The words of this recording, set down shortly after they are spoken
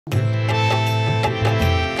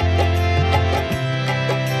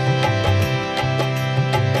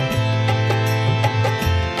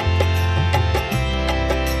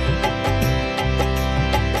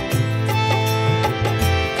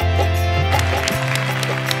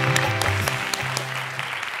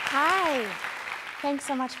Thanks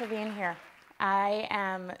so much for being here. I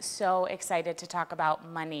am so excited to talk about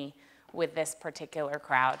money with this particular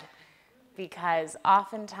crowd because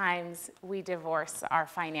oftentimes we divorce our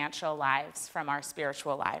financial lives from our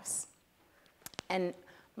spiritual lives. And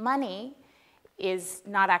money is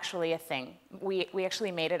not actually a thing. We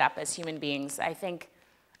actually made it up as human beings. I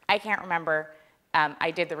can't remember,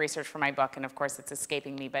 I did the research for my book, and of course it's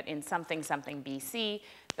escaping me, but in something BC,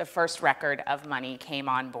 the first record of money came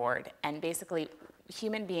on board. And basically,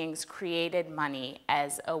 human beings created money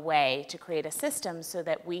as a way to create a system so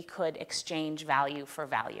that we could exchange value for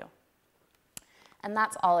value. And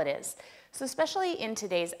that's all it is. So especially in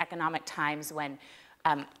today's economic times when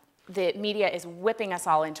the media is whipping us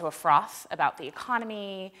all into a froth about the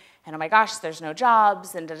economy, and oh my gosh, there's no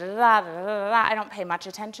jobs, and da-da-da-da-da-da-da. I don't pay much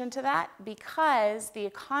attention to that because the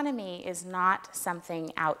economy is not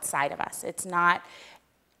something outside of us. It's not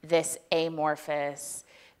this amorphous,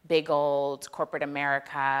 big old corporate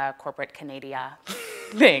America, corporate Canada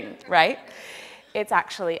thing, right? It's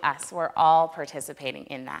actually us. We're all participating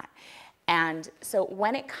in that. And so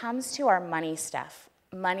when it comes to our money stuff,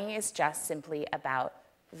 money is just simply about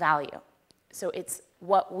value. So it's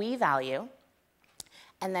what we value,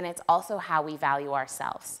 and then it's also how we value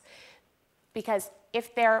ourselves. Because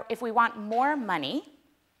if we want more money,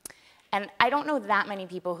 and I don't know that many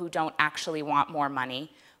people who don't actually want more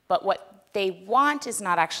money, but what they want is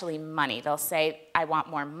not actually money. They'll say, I want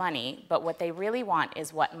more money, but what they really want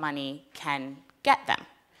is what money can get them.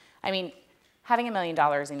 I mean, having $1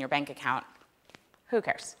 million in your bank account, who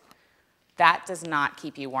cares? That does not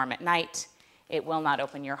keep you warm at night. It will not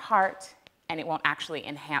open your heart, and it won't actually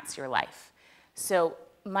enhance your life. So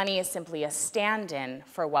money is simply a stand-in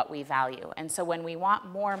for what we value. And so when we want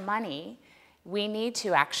more money, we need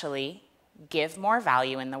to actually give more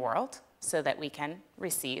value in the world so that we can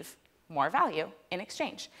receive more value in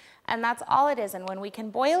exchange. And that's all it is. And when we can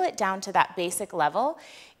boil it down to that basic level,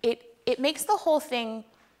 it makes the whole thing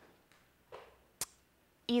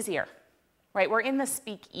easier. Right, we're in the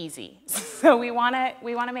speakeasy. So we want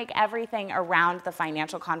to make everything around the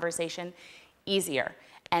financial conversation easier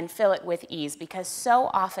and fill it with ease, because so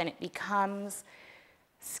often it becomes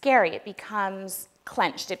scary, it becomes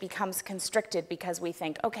clenched, it becomes constricted because we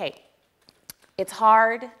think, okay, it's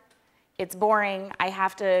hard, it's boring, I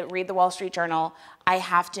have to read the Wall Street Journal, I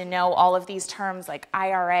have to know all of these terms like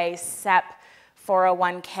IRA, SEP,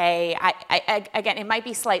 401k. Again, it might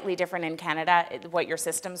be slightly different in Canada, what your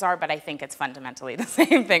systems are, but I think it's fundamentally the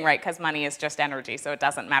same thing, right? Because money is just energy, so it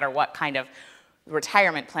doesn't matter what kind of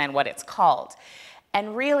retirement plan, what it's called.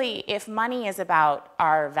 And really, if money is about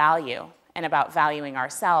our value and about valuing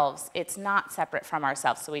ourselves, it's not separate from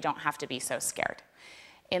ourselves, so we don't have to be so scared.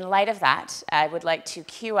 In light of that, I would like to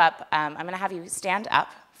cue up, I'm going to have you stand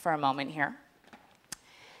up for a moment here.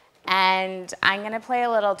 And I'm going to play a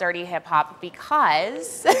little dirty hip hop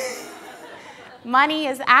because money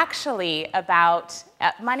is actually about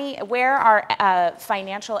money. Where our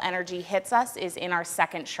financial energy hits us is in our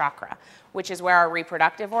second chakra, which is where our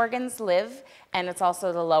reproductive organs live, and it's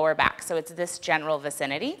also the lower back. So it's this general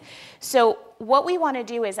vicinity. So what we want to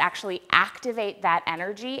do is actually activate that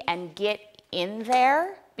energy and get in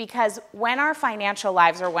there, because when our financial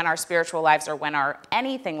lives or when our spiritual lives or when our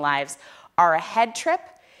anything lives are a head trip,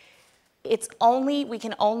 we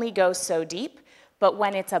can only go so deep, but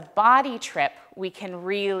when it's a body trip, we can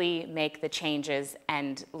really make the changes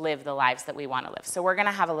and live the lives that we want to live. So we're going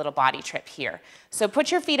to have a little body trip here. So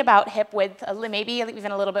put your feet about hip width, maybe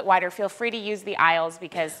even a little bit wider. Feel free to use the aisles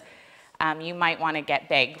because you might want to get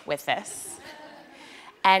big with this.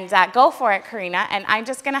 And go for it, Karina. And I'm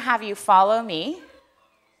just going to have you follow me.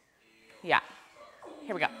 Yeah.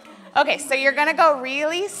 Here we go. Okay, so you're going to go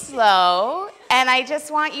really slow, and I just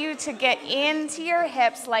want you to get into your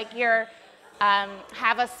hips like you're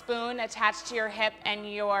have a spoon attached to your hip and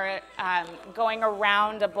you're going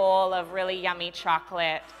around a bowl of really yummy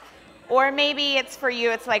chocolate. Or maybe it's for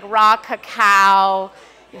you, it's like raw cacao,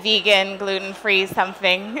 vegan, gluten-free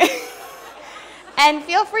something. And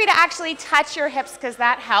feel free to actually touch your hips because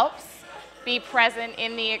that helps be present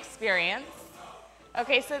in the experience.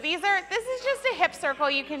 Okay, so this is just a hip circle.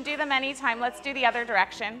 You can do them anytime. Let's do the other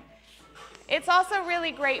direction. It's also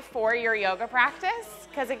really great for your yoga practice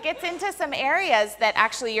because it gets into some areas that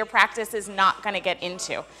actually your practice is not going to get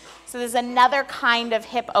into. So there's another kind of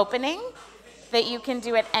hip opening that you can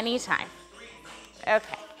do at any time.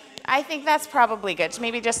 Okay, I think that's probably good.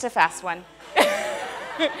 Maybe just a fast one.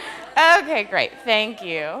 Okay, great. Thank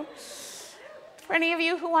you. For any of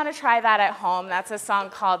you who want to try that at home, that's a song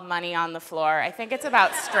called Money on the Floor. I think it's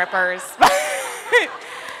about strippers.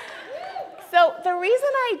 So the reason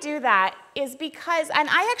I do that is because, and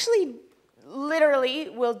I actually literally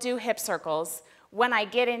will do hip circles when I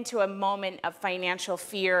get into a moment of financial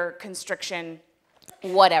fear, constriction,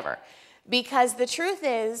 whatever. Because the truth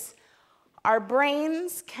is, our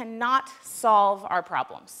brains cannot solve our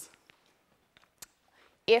problems.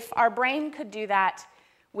 If our brain could do that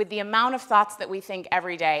with the amount of thoughts that we think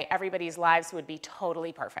every day, everybody's lives would be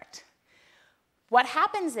totally perfect. What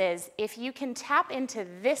happens is, if you can tap into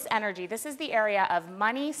this energy, this is the area of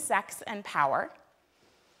money, sex, and power.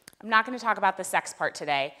 I'm not going to talk about the sex part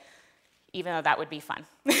today, even though that would be fun.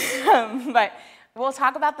 But we'll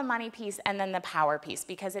talk about the money piece and then the power piece,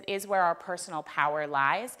 because it is where our personal power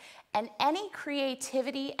lies. And any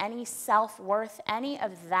creativity, any self-worth, any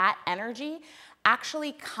of that energy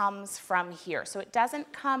actually comes from here. So it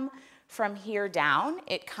doesn't come from here down,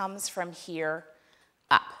 it comes from here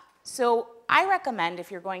up. So I recommend,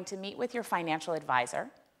 if you're going to meet with your financial advisor,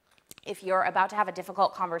 if you're about to have a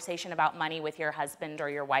difficult conversation about money with your husband or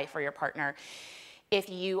your wife or your partner, if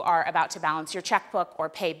you are about to balance your checkbook or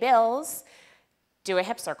pay bills, do a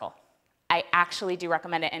hip circle. I actually do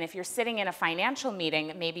recommend it. And if you're sitting in a financial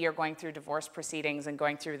meeting, maybe you're going through divorce proceedings and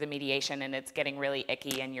going through the mediation and it's getting really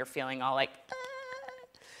icky and you're feeling all like,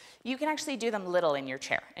 you can actually do them little in your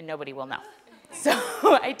chair and nobody will know. So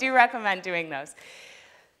I do recommend doing those.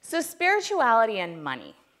 So spirituality and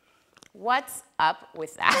money, what's up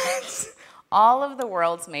with that? All of the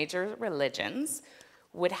world's major religions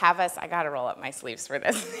would have us, I gotta roll up my sleeves for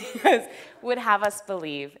this, because would have us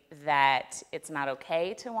believe that it's not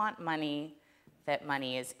okay to want money, that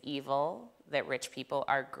money is evil, that rich people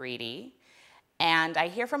are greedy. And I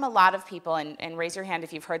hear from a lot of people, and raise your hand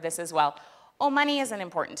if you've heard this as well, oh, money isn't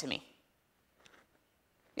important to me.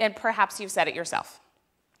 And perhaps you've said it yourself.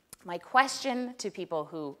 My question to people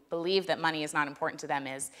who believe that money is not important to them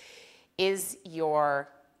is your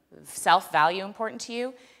self-value important to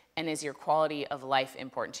you? And is your quality of life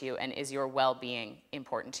important to you? And is your well-being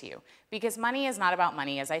important to you? Because money is not about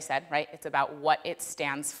money, as I said, right? It's about what it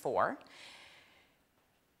stands for.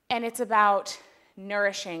 And it's about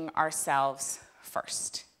nourishing ourselves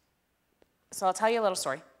first. So I'll tell you a little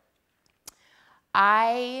story.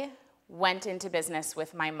 I went into business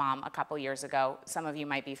with my mom a couple years ago. Some of you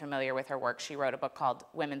might be familiar with her work. She wrote a book called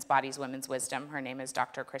Women's Bodies, Women's Wisdom. Her name is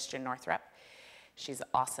Dr. Christian Northrup. She's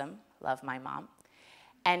awesome. Love my mom.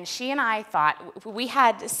 And she and I thought, we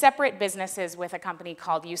had separate businesses with a company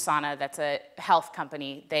called USANA, that's a health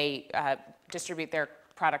company. They distribute their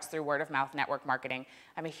products through word-of-mouth network marketing.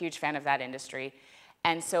 I'm a huge fan of that industry.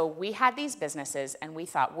 And so we had these businesses, and we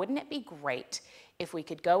thought, wouldn't it be great if we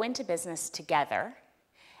could go into business together,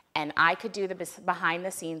 and I could do the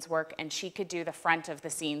behind-the-scenes work, and she could do the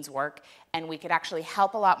front-of-the-scenes work, and we could actually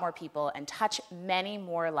help a lot more people and touch many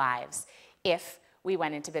more lives if we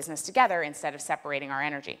went into business together instead of separating our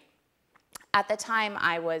energy. At the time,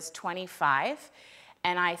 I was 25,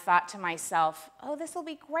 and I thought to myself, oh, this will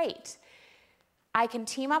be great. I can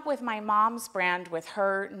team up with my mom's brand, with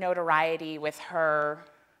her notoriety, with her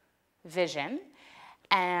vision,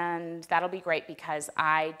 and that'll be great because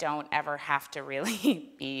I don't ever have to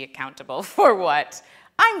really be accountable for what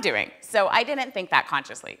I'm doing. So I didn't think that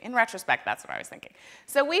consciously. In retrospect, that's what I was thinking.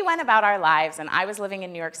 So we went about our lives, and I was living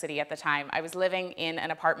in New York City at the time. I was living in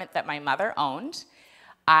an apartment that my mother owned.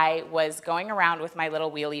 I was going around with my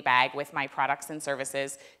little wheelie bag with my products and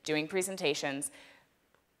services, doing presentations,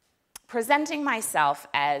 presenting myself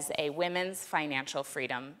as a women's financial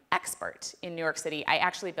freedom expert in New York City. I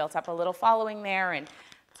actually built up a little following there and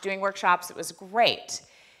doing workshops. It was great,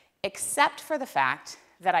 except for the fact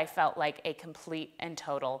that I felt like a complete and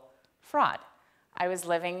total fraud. I was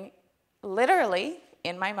living literally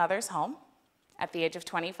in my mother's home at the age of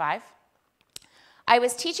 25. I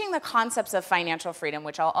was teaching the concepts of financial freedom,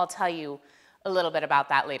 which I'll tell you a little bit about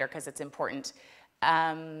that later because it's important.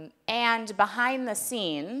 And behind the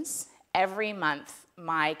scenes, every month,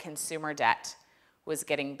 my consumer debt was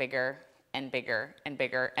getting bigger and bigger and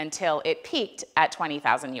bigger until it peaked at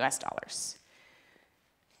 20,000 US dollars.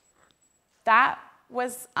 That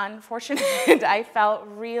was unfortunate. I felt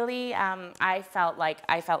really, I felt like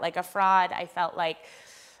a fraud. I felt like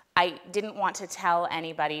I didn't want to tell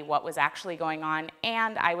anybody what was actually going on.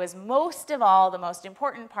 And I was, most of all, the most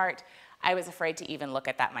important part, I was afraid to even look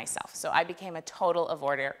at that myself. So I became a total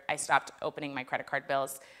avoider. I stopped opening my credit card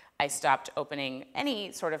bills. I stopped opening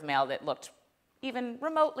any sort of mail that looked even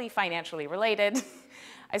remotely financially related.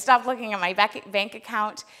 I stopped looking at my bank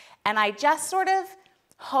account. And I just sort of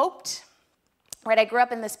hoped. Right, I grew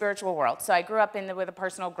up in the spiritual world, so I grew up with the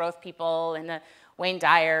personal growth people and the Wayne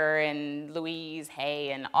Dyer and Louise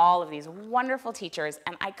Hay and all of these wonderful teachers,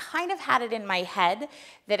 and I kind of had it in my head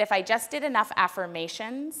that if I just did enough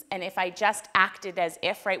affirmations and if I just acted as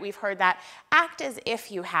if, right, we've heard that, act as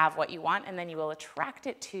if you have what you want and then you will attract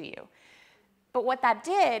it to you. But what that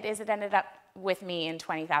did is it ended up with me in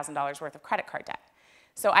 $20,000 worth of credit card debt.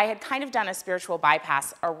 So I had kind of done a spiritual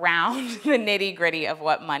bypass around the nitty-gritty of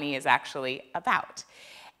what money is actually about.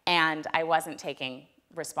 And I wasn't taking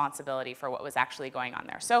responsibility for what was actually going on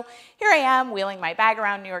there. So here I am, wheeling my bag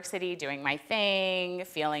around New York City, doing my thing,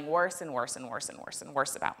 feeling worse and worse and worse and worse and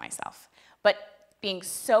worse about myself, but being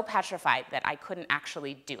so petrified that I couldn't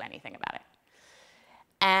actually do anything about it.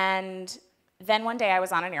 And then one day I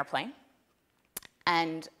was on an airplane,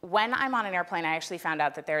 and when I'm on an airplane, I actually found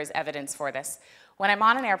out that there is evidence for this. When I'm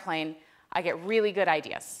on an airplane, I get really good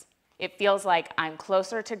ideas. It feels like I'm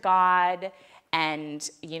closer to God, and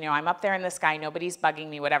I'm up there in the sky, nobody's bugging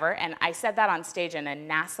me, whatever. And I said that on stage, and a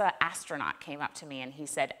NASA astronaut came up to me, and he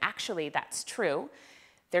said, actually, that's true.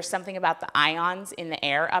 There's something about the ions in the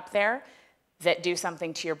air up there that do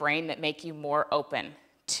something to your brain that make you more open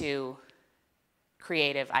to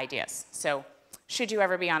creative ideas. So should you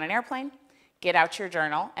ever be on an airplane, get out your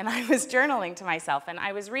journal. And I was journaling to myself, and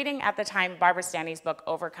I was reading at the time Barbara Stanny's book,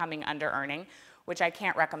 Overcoming Under-Earning, which I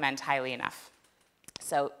can't recommend highly enough.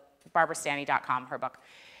 So barbarastanny.com, her book.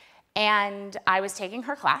 And I was taking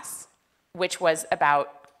her class, which was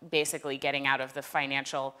about basically getting out of the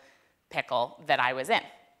financial pickle that I was in.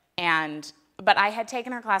 But I had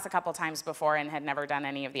taken her class a couple times before and had never done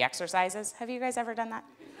any of the exercises. Have you guys ever done that?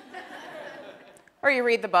 Or you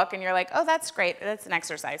read the book and you're like, oh, that's great. That's an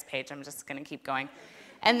exercise page. I'm just going to keep going.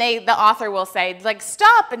 And the author will say, like,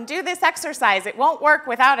 stop and do this exercise. It won't work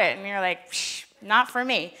without it. And you're like, psh, not for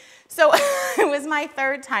me. So it was my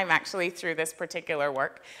third time actually through this particular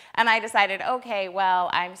work. And I decided, okay, well,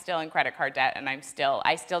 I'm still in credit card debt, and I still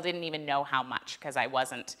didn't even know how much because I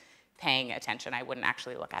wasn't paying attention. I wouldn't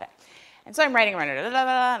actually look at it. And so I'm writing,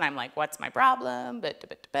 and I'm like, what's my problem?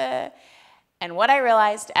 And what I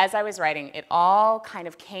realized as I was writing, it all kind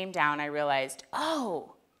of came down. I realized,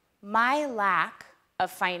 oh, my lack of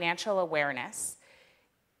financial awareness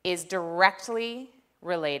is directly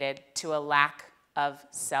related to a lack of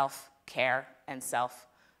self-care and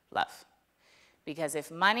self-love. Because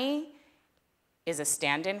if money is a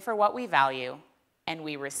stand-in for what we value, and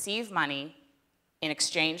we receive money in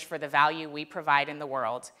exchange for the value we provide in the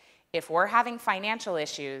world, if we're having financial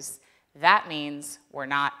issues, that means we're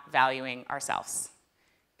not valuing ourselves.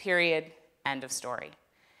 Period. End of story.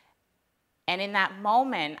 And in that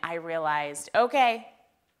moment, I realized, okay,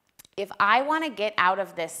 if I want to get out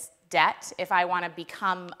of this debt, if I want to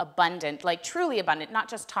become abundant, like truly abundant, not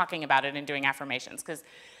just talking about it and doing affirmations, because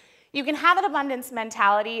you can have an abundance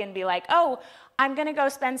mentality and be like, oh, I'm going to go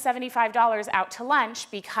spend $75 out to lunch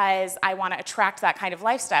because I want to attract that kind of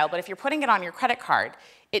lifestyle. But if you're putting it on your credit card,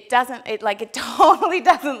 it totally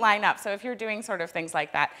doesn't line up. So if you're doing sort of things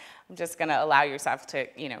like that, I'm just going to allow yourself to,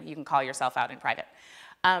 you can call yourself out in private.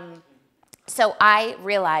 So I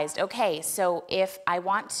realized, okay, so if I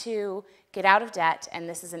want to get out of debt, and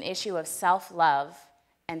this is an issue of self-love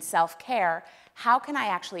and self-care, how can I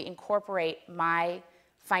actually incorporate my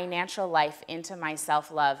financial life into my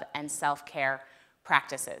self-love and self-care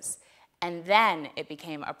practices? And then it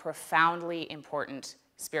became a profoundly important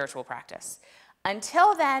spiritual practice.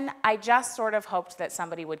 Until then, I just sort of hoped that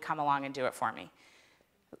somebody would come along and do it for me.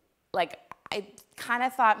 Like, I kind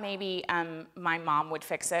of thought maybe my mom would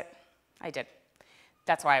fix it. I did.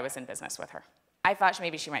 That's why I was in business with her. I thought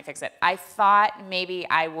maybe she might fix it. I thought maybe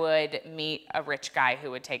I would meet a rich guy who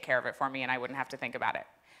would take care of it for me and I wouldn't have to think about it.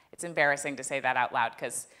 It's embarrassing to say that out loud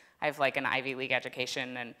because I have like an Ivy League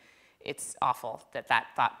education, and it's awful that that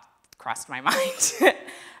thought crossed my mind.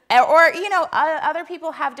 Or, other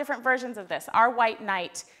people have different versions of this. Our white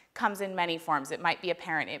knight comes in many forms. It might be a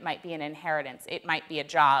parent. It might be an inheritance. It might be a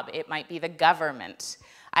job. It might be the government.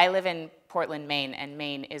 I live in Portland, Maine, and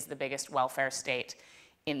Maine is the biggest welfare state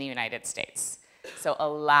in the United States. So a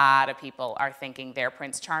lot of people are thinking their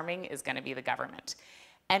Prince Charming is going to be the government.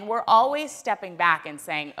 And we're always stepping back and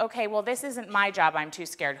saying, okay, well, this isn't my job. I'm too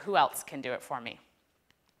scared. Who else can do it for me?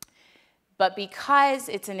 But because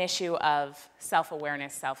it's an issue of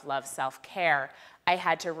self-awareness, self-love, self-care, I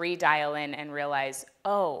had to redial in and realize,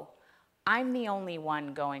 oh, I'm the only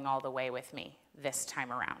one going all the way with me this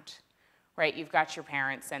time around, right? You've got your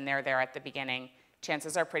parents, and they're there at the beginning.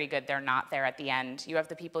 Chances are pretty good they're not there at the end. You have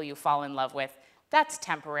the people you fall in love with. That's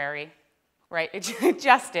temporary, right? It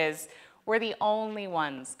just is. We're the only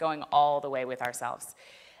ones going all the way with ourselves.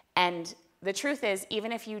 And the truth is,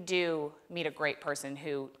 even if you do meet a great person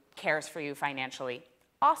who cares for you financially,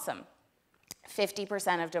 awesome.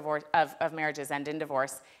 50% of, of marriages end in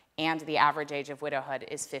divorce, and the average age of widowhood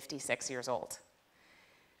is 56 years old.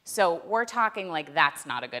 So we're talking like that's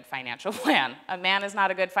not a good financial plan. A man is not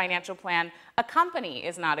a good financial plan. A company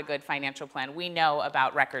is not a good financial plan. We know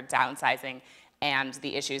about record downsizing and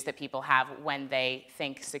the issues that people have when they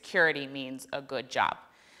think security means a good job.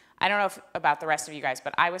 I don't know about the rest of you guys,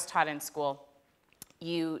 but I was taught in school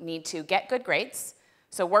you need to get good grades,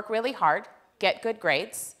 so work really hard, get good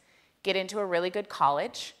grades, get into a really good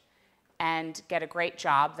college, and get a great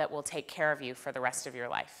job that will take care of you for the rest of your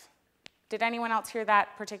life. Did anyone else hear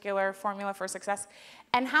that particular formula for success?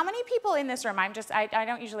 And how many people in this room, I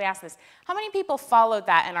don't usually ask this, how many people followed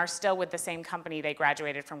that and are still with the same company they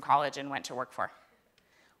graduated from college and went to work for?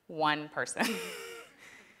 One person.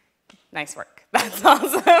 Nice work. That's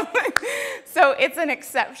awesome. So it's an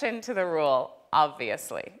exception to the rule,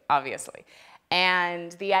 obviously.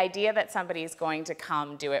 And the idea that somebody is going to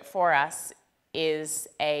come do it for us is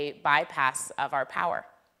a bypass of our power.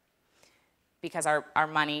 Because our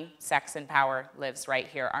money, sex, and power lives right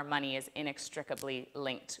here. Our money is inextricably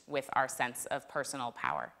linked with our sense of personal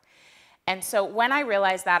power. And so when I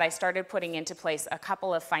realized that, I started putting into place a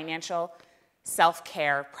couple of financial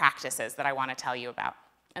self-care practices that I want to tell you about.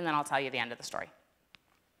 And then I'll tell you the end of the story.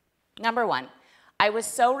 Number one, I was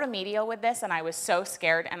so remedial with this, and I was so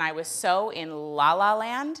scared, and I was so in la-la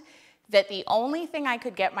land that the only thing I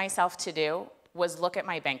could get myself to do was look at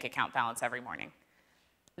my bank account balance every morning.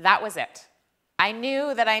 That was it. I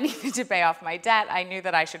knew that I needed to pay off my debt. I knew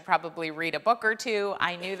that I should probably read a book or two.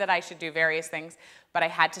 I knew that I should do various things, but I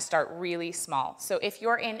had to start really small. So if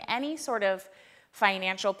you're in any sort of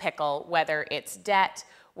financial pickle, whether it's debt,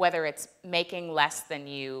 whether it's making less than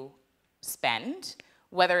you spend,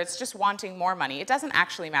 whether it's just wanting more money, it doesn't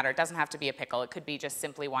actually matter. It doesn't have to be a pickle. It could be just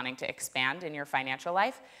simply wanting to expand in your financial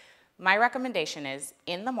life. My recommendation is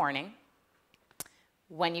in the morning,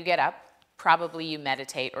 when you get up, probably you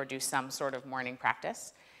meditate or do some sort of morning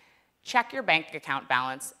practice. Check your bank account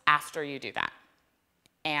balance after you do that.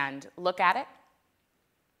 And look at it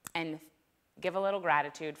and give a little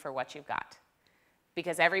gratitude for what you've got.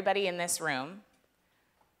 Because everybody in this room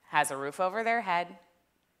has a roof over their head,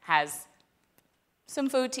 has some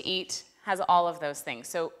food to eat, has all of those things.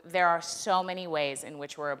 So there are so many ways in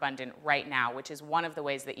which we're abundant right now, which is one of the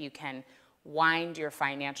ways that you can wind your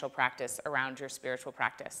financial practice around your spiritual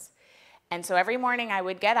practice. And so every morning I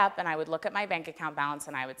would get up and I would look at my bank account balance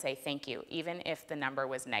and I would say thank you, even if the number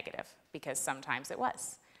was negative, because sometimes it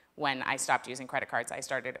was. When I stopped using credit cards, I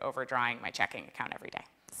started overdrawing my checking account every day.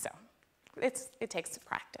 So it takes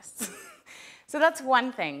practice. So that's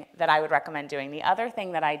one thing that I would recommend doing. The other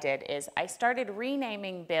thing that I did is I started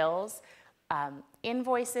renaming bills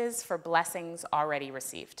invoices for blessings already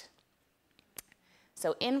received.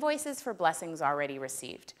 So invoices for blessings already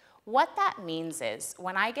received. What that means is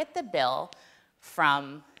when I get the bill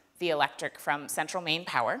from from Central Maine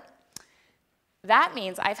Power, that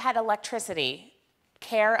means I've had electricity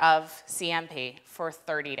care of CMP for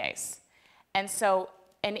 30 days. And so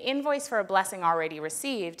an invoice for a blessing already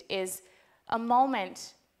received is a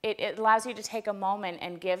moment, it allows you to take a moment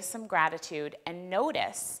and give some gratitude and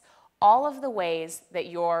notice all of the ways that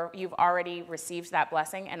you've already received that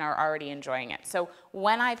blessing and are already enjoying it. So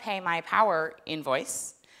when I pay my power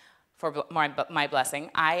invoice for my blessing,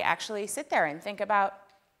 I actually sit there and think about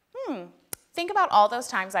all those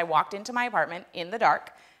times I walked into my apartment in the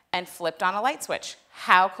dark and flipped on a light switch.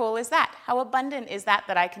 How cool is that? How abundant is that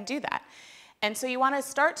I can do that? And so you want to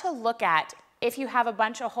start to look at, if you have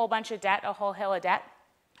a whole bunch of debt, a whole hill of debt,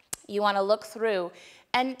 you want to look through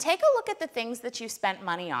and take a look at the things that you spent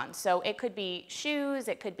money on. So it could be shoes,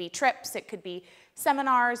 it could be trips, it could be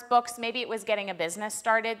seminars, books, maybe it was getting a business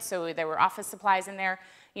started, so there were office supplies in there.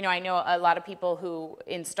 You know, I know a lot of people who,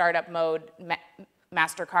 in startup mode,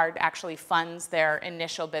 MasterCard actually funds their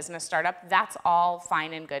initial business startup. That's all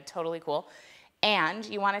fine and good, totally cool. And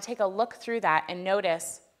you want to take a look through that and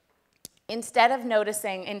notice, instead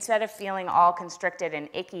of feeling all constricted and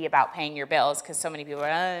icky about paying your bills, because so many people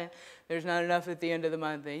are, there's not enough at the end of the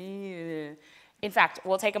month. In fact,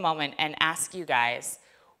 we'll take a moment and ask you guys,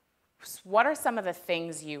 what are some of the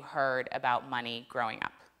things you heard about money growing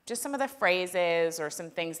up? Just some of the phrases or some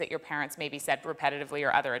things that your parents maybe said repetitively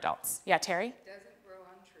or other adults. Yeah, Terry? It doesn't grow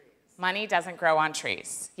on trees. Money doesn't grow on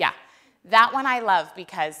trees. Yeah. That one I love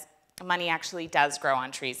because money actually does grow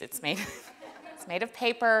on trees. It's made of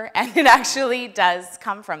paper, and it actually does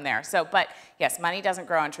come from there. So, but yes, money doesn't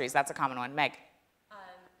grow on trees. That's a common one. Meg?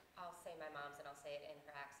 I'll say my mom's, and I'll say it in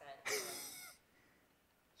her accent.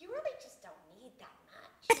 You really just don't need that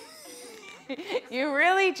much. You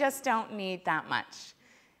really just don't need that much.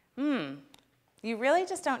 You really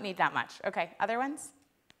just don't need that much. Okay, other ones?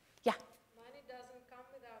 Yeah. Money doesn't come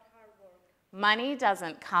without hard work. Money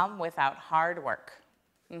doesn't come without hard work.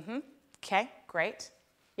 Okay, great.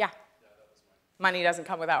 Yeah. Money doesn't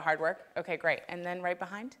come without hard work. Okay, great. And then right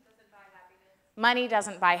behind? Doesn't buy happiness. Money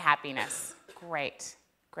doesn't buy happiness. Great,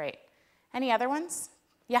 great. Any other ones?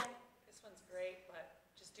 Yeah. This one's great, but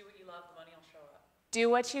just do what you love, the money will show up. Do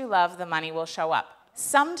what you love, the money will show up.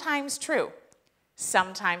 Sometimes true,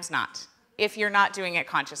 sometimes not, if you're not doing it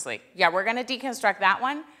consciously. Yeah, we're going to deconstruct that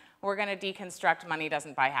one. We're going to deconstruct money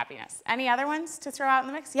doesn't buy happiness. Any other ones to throw out in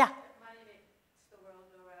the mix? Yeah. Money makes the world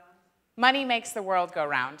go round. Money makes the world go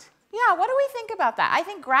round. Yeah, what do we think about that? I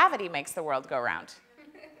think gravity makes the world go round,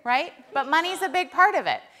 right? But money's a big part of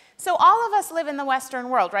it. So all of us live in the Western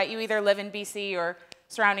world, right? You either live in BC or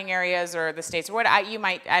surrounding areas or the States or what, I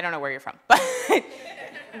don't know where you're from,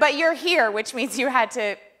 but you're here, which means you had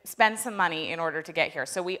to spend some money in order to get here.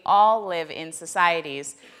 So we all live in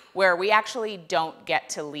societies where we actually don't get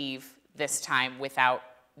to leave this time without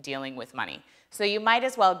dealing with money. So you might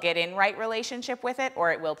as well get in right relationship with it,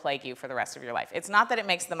 or it will plague you for the rest of your life. It's not that it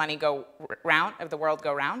makes the money go round, or the world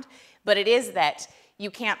go round, but it is that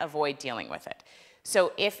you can't avoid dealing with it.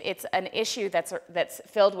 So if it's an issue that's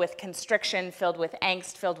filled with constriction, filled with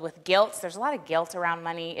angst, filled with guilt, there's a lot of guilt around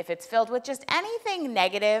money. If it's filled with just anything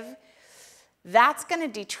negative, that's going to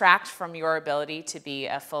detract from your ability to be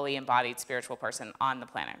a fully embodied spiritual person on the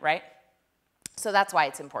planet, right? So that's why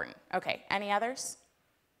it's important. Okay, any others?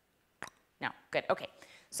 No, good, okay.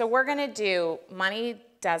 So we're going to do money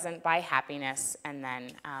doesn't buy happiness, and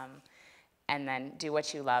then do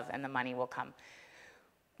what you love, and the money will come.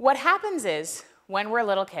 What happens is, when we're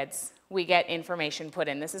little kids, we get information put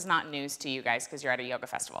in. This is not news to you guys because you're at a yoga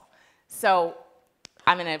festival. So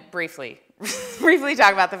I'm going to briefly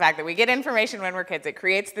talk about the fact that we get information when we're kids. It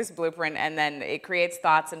creates this blueprint, and then it creates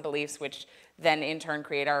thoughts and beliefs, which then in turn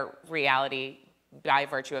create our reality by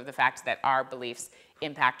virtue of the fact that our beliefs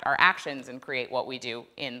impact our actions and create what we do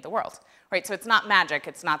in the world, right? So it's not magic.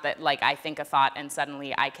 It's not that like I think a thought and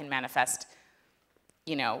suddenly I can manifest,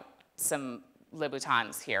 you know, some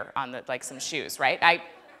Louboutins here on the, like some shoes, right?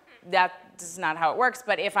 That's not how it works,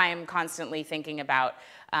 but if I am constantly thinking about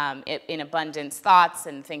it in abundance thoughts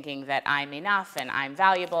and thinking that I'm enough and I'm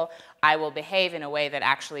valuable, I will behave in a way that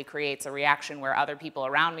actually creates a reaction where other people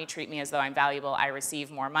around me treat me as though I'm valuable. I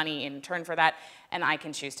receive more money in return for that, and I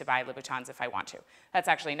can choose to buy Louboutins if I want to. That's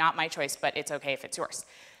actually not my choice, but it's okay if it's yours.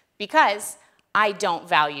 Because I don't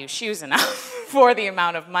value shoes enough for the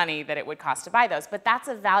amount of money that it would cost to buy those, but that's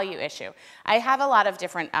a value issue. I have a lot of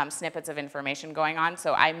different snippets of information going on,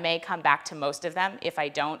 so I may come back to most of them. If I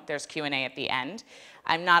don't, there's Q&A at the end.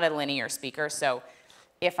 I'm not a linear speaker, so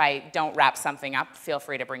if I don't wrap something up, feel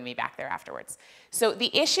free to bring me back there afterwards. So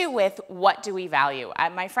the issue with what do we value,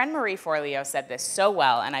 my friend Marie Forleo said this so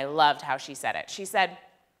well, and I loved how she said it. She said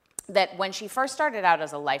that when she first started out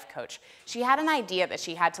as a life coach, she had an idea that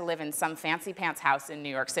she had to live in some fancy pants house in New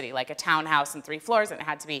York City, like a townhouse and 3 floors, and it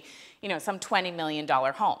had to be, you know, some $20 million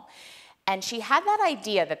home. And she had that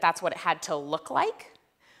idea that that's what it had to look like.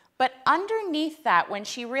 But underneath that, when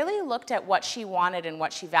she really looked at what she wanted and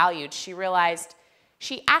what she valued, she realized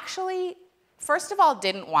she actually, first of all,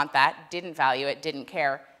 didn't want that, didn't value it, didn't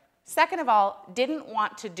care. Second of all, didn't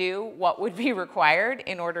want to do what would be required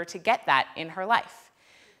in order to get that in her life.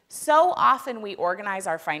 So often we organize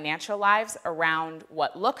our financial lives around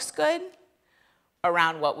what looks good,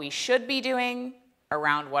 around what we should be doing,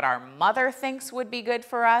 around what our mother thinks would be good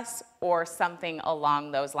for us, or something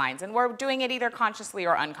along those lines. And we're doing it either consciously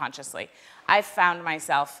or unconsciously. I've found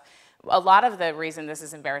myself, a lot of the reason, this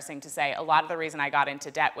is embarrassing to say, a lot of the reason I got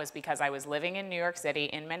into debt was because I was living in New York City,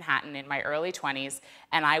 in Manhattan, in my early 20s,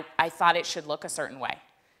 and I thought it should look a certain way.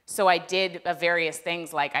 So I did various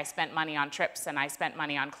things, like I spent money on trips, and I spent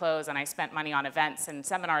money on clothes, and I spent money on events and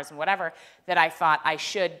seminars and whatever that I thought I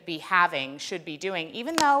should be having, should be doing,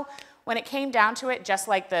 even though when it came down to it, just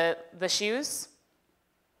like the shoes,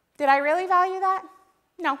 did I really value that?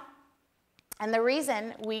 No. And the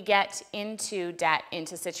reason we get into debt,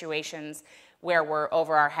 into situations where we're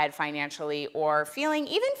over our head financially or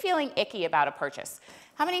even feeling icky about a purchase.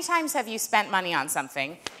 How many times have you spent money on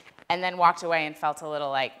something and then walked away and felt a little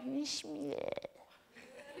like,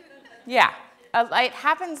 yeah, it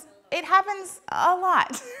happens a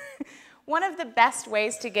lot. One of the best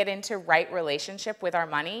ways to get into right relationship with our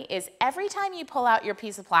money is every time you pull out your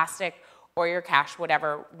piece of plastic or your cash,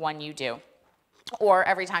 whatever one you do, or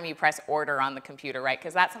every time you press order on the computer, right?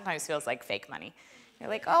 Because that sometimes feels like fake money. You're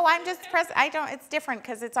like, oh, I'm just it's different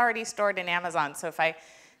because it's already stored in Amazon. So if I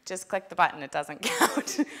just click the button, it doesn't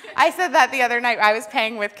count. I said that the other night. I was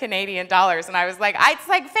paying with Canadian dollars, and I was like, it's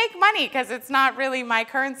like fake money because it's not really my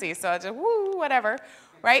currency, so I just, woo, whatever,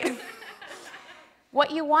 right?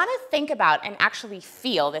 What you want to think about and actually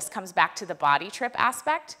feel, this comes back to the body trip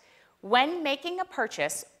aspect, when making a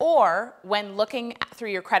purchase or when looking through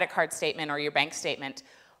your credit card statement or your bank statement,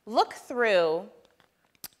 look through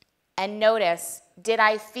and notice, did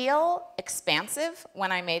I feel expansive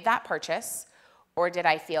when I made that purchase, or did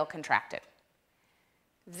I feel contracted?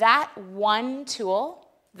 That one tool,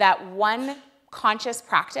 that one conscious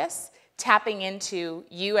practice, tapping into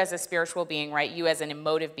you as a spiritual being, right? You as an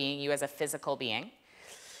emotive being, you as a physical being,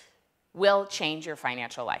 will change your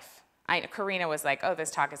financial life. Karina was like, oh,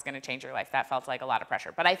 this talk is going to change your life. That felt like a lot of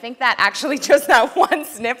pressure. But I think that actually just that one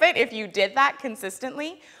snippet, if you did that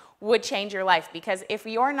consistently, would change your life. Because if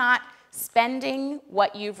you're not spending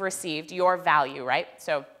what you've received, your value, right?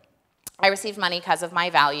 So I receive money because of my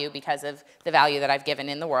value, because of the value that I've given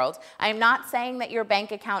in the world. I'm not saying that your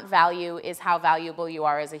bank account value is how valuable you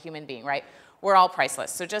are as a human being, right? We're all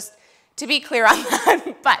priceless. So just to be clear on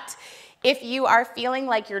that. But if you are feeling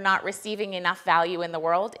like you're not receiving enough value in the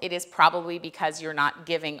world, it is probably because you're not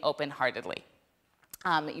giving open-heartedly.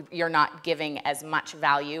 You're not giving as much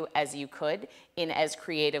value as you could in as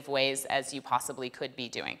creative ways as you possibly could be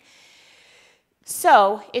doing.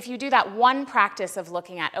 So if you do that one practice of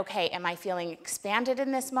looking at, okay, am I feeling expanded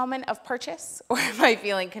in this moment of purchase, or am I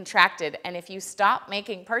feeling contracted? And if you stop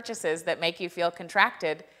making purchases that make you feel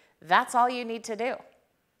contracted, that's all you need to do.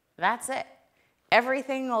 That's it.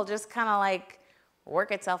 Everything will just kind of like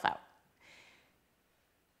work itself out.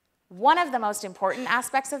 One of the most important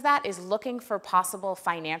aspects of that is looking for possible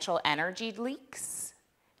financial energy leaks,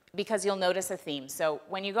 because you'll notice a theme. So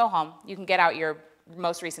when you go home, you can get out your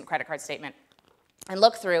most recent credit card statement and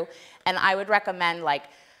look through, and I would recommend like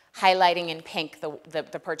highlighting in pink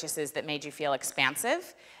the purchases that made you feel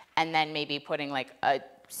expansive, and then maybe putting like a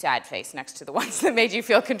sad face next to the ones that made you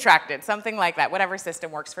feel contracted, something like that, whatever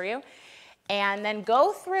system works for you. And then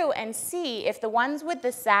go through and see if the ones with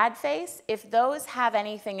the sad face, if those have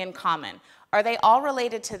anything in common. Are they all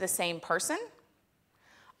related to the same person?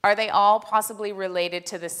 Are they all possibly related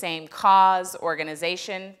to the same cause,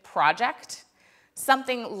 organization, project?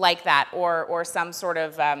 Something like that, or some sort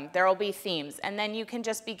of, there will be themes. And then you can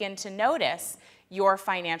just begin to notice your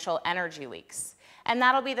financial energy leaks. And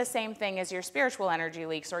that'll be the same thing as your spiritual energy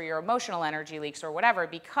leaks or your emotional energy leaks or whatever,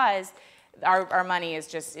 because our money is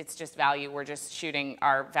just, it's just value. We're just shooting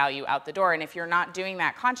our value out the door. And if you're not doing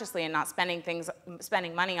that consciously and not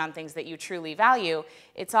spending money on things that you truly value,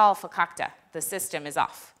 it's all fakakta. The system is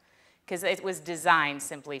off, because it was designed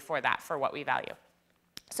simply for that, for what we value.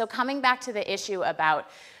 So coming back to the issue about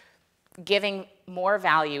giving more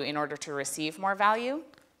value in order to receive more value,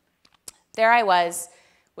 there I was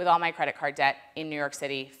with all my credit card debt in New York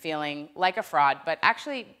City, feeling like a fraud, but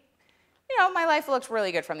actually, you know, my life looked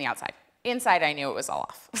really good from the outside. Inside, I knew it was all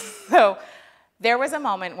off. So there was a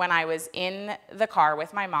moment when I was in the car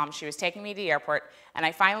with my mom. She was taking me to the airport, and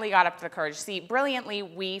I finally got up to the courage. See, brilliantly,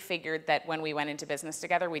 we figured that when we went into business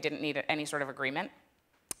together, we didn't need any sort of agreement.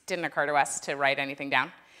 Didn't occur to us to write anything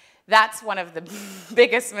down. That's one of the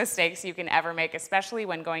biggest mistakes you can ever make, especially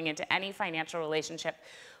when going into any financial relationship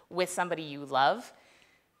with somebody you love.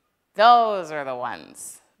 Those are the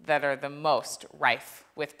ones that are the most rife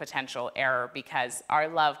with potential error, because our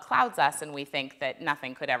love clouds us and we think that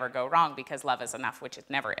nothing could ever go wrong because love is enough, which it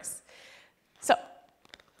never is. So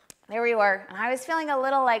there we were, and I was feeling a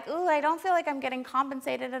little like, ooh, I don't feel like I'm getting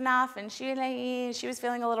compensated enough, and she was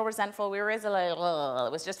feeling a little resentful. We were it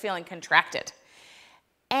was just feeling contracted.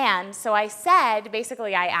 And so I said,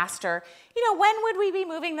 basically I asked her, you know, when would we be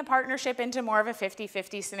moving the partnership into more of a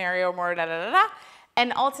 50-50 scenario, more da-da-da-da?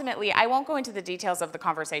 And ultimately, I won't go into the details of the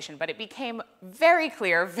conversation, but it became very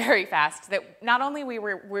clear very fast that not only we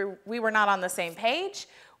were not on the same page,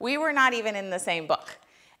 we were not even in the same book.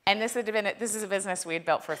 And this is a business we had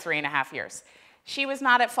built for 3.5 years. She was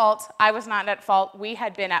not at fault. I was not at fault. We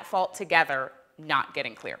had been at fault together, not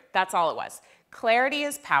getting clear. That's all it was. Clarity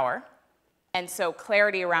is power. And so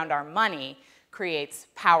clarity around our money creates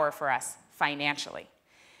power for us financially.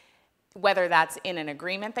 Whether that's in an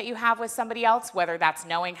agreement that you have with somebody else, whether that's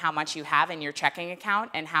knowing how much you have in your checking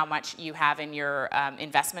account and how much you have in your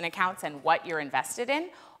investment accounts and what you're invested in,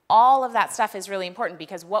 all of that stuff is really important,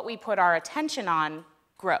 because what we put our attention on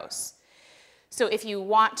grows. So if you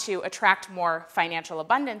want to attract more financial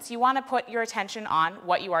abundance, you want to put your attention on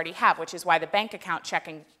what you already have, which is why the bank account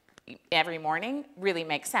checking every morning really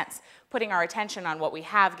makes sense. Putting our attention on what we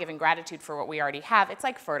have, giving gratitude for what we already have, it's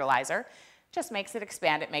like fertilizer. Just makes it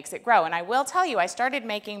expand, it makes it grow. And I will tell you, I started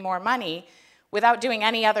making more money without doing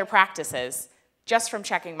any other practices, just from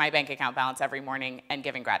checking my bank account balance every morning and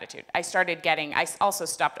giving gratitude. I also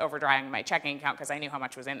stopped overdrawing my checking account because I knew how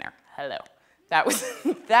much was in there. Hello. That was,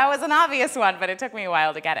 that was an obvious one, but it took me a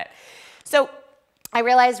while to get it. So I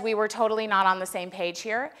realized we were totally not on the same page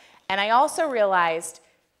here, and I also realized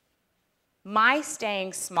my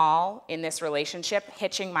staying small in this relationship,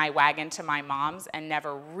 hitching my wagon to my mom's and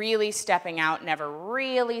never really stepping out, never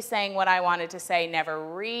really saying what I wanted to say,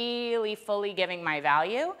 never really fully giving my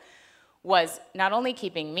value, was not only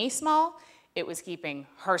keeping me small, it was keeping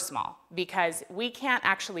her small. Because we can't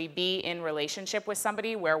actually be in relationship with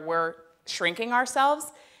somebody where we're shrinking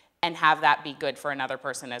ourselves and have that be good for another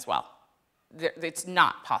person as well. It's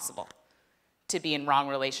not possible to be in wrong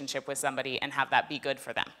relationship with somebody and have that be good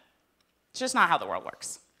for them. It's just not how the world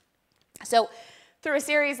works. So through a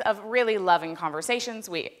series of really loving conversations,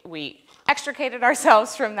 we extricated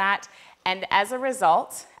ourselves from that, and as a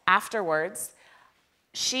result, afterwards,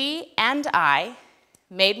 she and I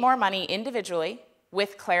made more money individually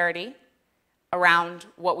with clarity around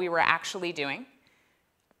what we were actually doing.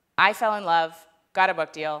 I fell in love, got a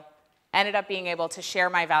book deal, ended up being able to share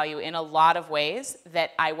my value in a lot of ways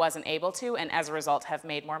that I wasn't able to, and as a result have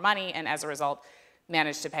made more money, and as a result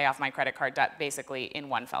managed to pay off my credit card debt basically in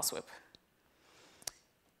one fell swoop.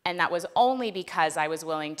 And that was only because I was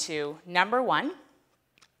willing to, number one,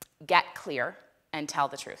 get clear and tell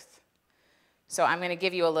the truth. So I'm gonna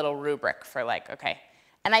give you a little rubric for like, okay,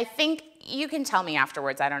 and I think you can tell me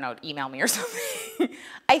afterwards, I don't know, email me or something.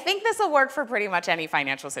 I think this will work for pretty much any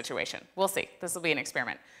financial situation. We'll see, this will be an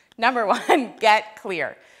experiment. Number one, get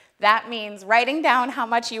clear. That means writing down how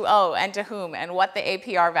much you owe and to whom and what the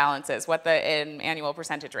APR balance is, what the annual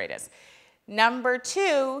percentage rate is. Number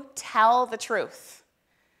two, tell the truth.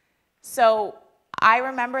 So I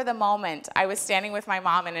remember the moment I was standing with my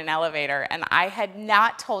mom in an elevator and I had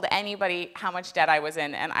not told anybody how much debt I was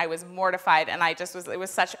in, and I was mortified, and I just was, it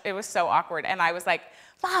was so awkward. And I was like,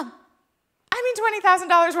 Mom, I'm in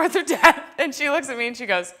 $20,000 worth of debt. And she looks at me and she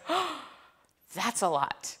goes, oh, that's a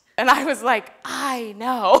lot. And I was like, I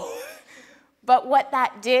know. But what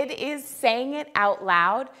that did is saying it out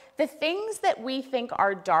loud, the things that we think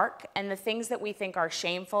are dark and the things that we think are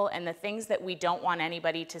shameful and the things that we don't want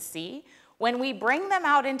anybody to see, when we bring them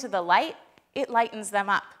out into the light, it lightens them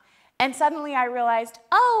up. And suddenly I realized,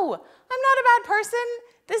 oh, I'm not a bad person.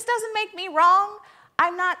 This doesn't make me wrong.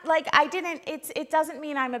 I'm not like, it doesn't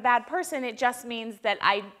mean I'm a bad person. It just means that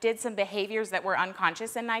I did some behaviors that were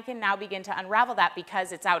unconscious, and I can now begin to unravel that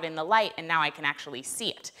because it's out in the light and now I can actually see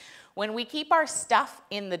it. When we keep our stuff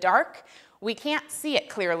in the dark, we can't see it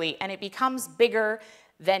clearly, and it becomes bigger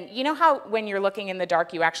than, you know how when you're looking in the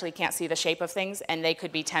dark, you actually can't see the shape of things, and they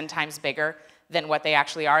could be 10 times bigger than what they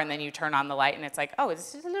actually are, and then you turn on the light and it's like, oh,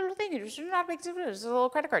 this is a little thing, it should not make this is a little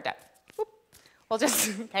credit card debt. Whoop. We'll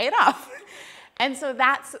just pay it off. And so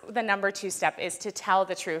that's the number two step, is to tell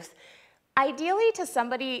the truth. Ideally to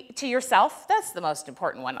somebody, to yourself, that's the most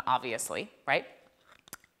important one, obviously, right?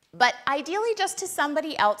 But ideally just to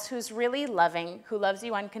somebody else who's really loving, who loves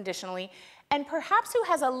you unconditionally, and perhaps who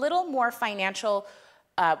has a little more financial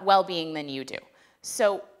well-being than you do.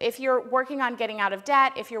 So if you're working on getting out of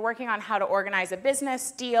debt, if you're working on how to organize a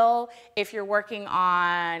business deal, if you're working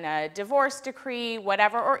on a divorce decree,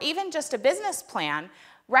 whatever, or even just a business plan,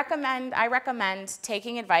 I recommend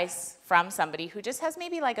taking advice from somebody who just has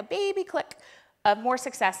maybe like a baby click of more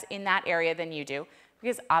success in that area than you do,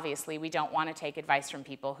 because obviously we don't want to take advice from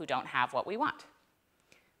people who don't have what we want.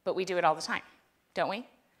 But we do it all the time, don't we?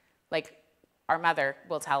 Like our mother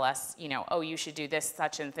will tell us, you know, oh, you should do this,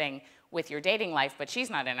 such and thing with your dating life, but she's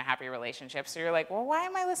not in a happy relationship. So you're like, well, why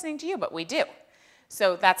am I listening to you? But we do.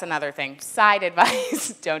 So that's another thing. Side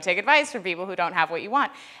advice, don't take advice from people who don't have what you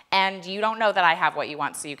want. And you don't know that I have what you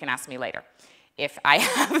want, so you can ask me later if I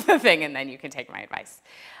have the thing, and then you can take my advice.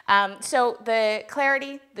 So the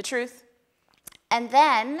clarity, the truth, and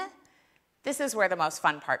then this is where the most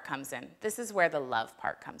fun part comes in. This is where the love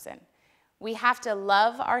part comes in. We have to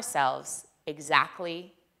love ourselves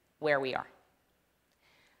exactly where we are.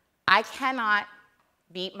 I cannot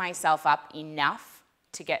beat myself up enough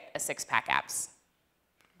to get a six-pack abs.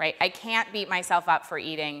 Right? I can't beat myself up for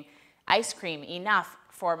eating ice cream enough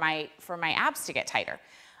for my abs to get tighter.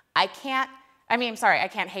 I can't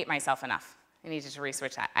hate myself enough. I need to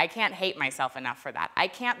re-switch that. I can't hate myself enough for that. I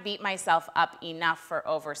can't beat myself up enough for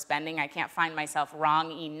overspending. I can't find myself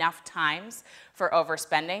wrong enough times for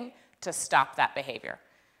overspending to stop that behavior.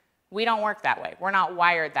 We don't work that way. We're not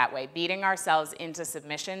wired that way. Beating ourselves into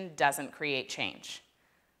submission doesn't create change.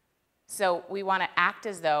 So we want to act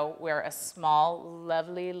as though we're a small,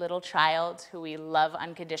 lovely little child who we love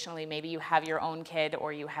unconditionally. Maybe you have your own kid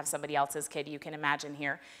or you have somebody else's kid you can imagine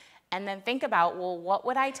here. And then think about, well, what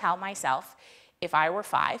would I tell myself if I were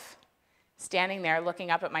 5, standing there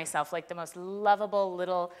looking up at myself like the most lovable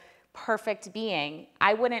little perfect being?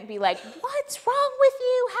 I wouldn't be like, what's wrong with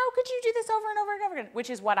you? How could you do this over and over and over again? Which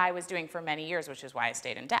is what I was doing for many years, which is why I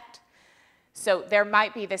stayed in debt. So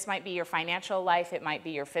this might be your financial life, it might be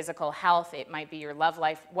your physical health, it might be your love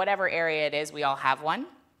life, whatever area it is, we all have one.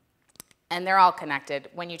 And they're all connected.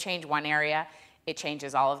 When you change one area, it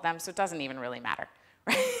changes all of them, so it doesn't even really matter,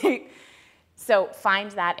 right? So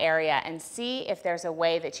find that area and see if there's a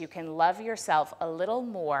way that you can love yourself a little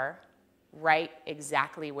more right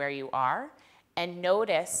exactly where you are. And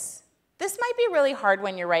notice, this might be really hard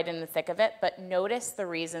when you're right in the thick of it, but notice the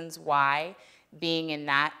reasons why being in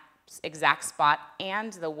that exact spot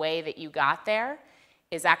and the way that you got there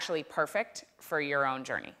is actually perfect for your own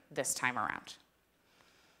journey this time around.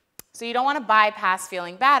 So you don't want to bypass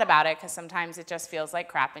feeling bad about it because sometimes it just feels like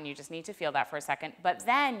crap and you just need to feel that for a second. But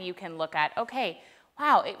then you can look at, okay,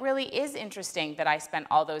 wow, it really is interesting that I spent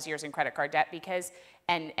all those years in credit card debt because,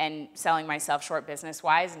 and selling myself short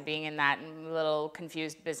business-wise and being in that little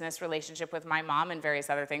confused business relationship with my mom and various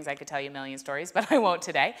other things. I could tell you a million stories, but I won't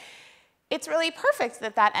today. It's really perfect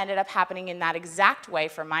that that ended up happening in that exact way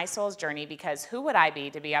for my soul's journey, because who would I be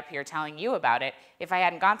to be up here telling you about it if I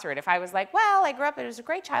hadn't gone through it? If I was like, well, I grew up, it was a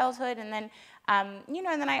great childhood, and then, and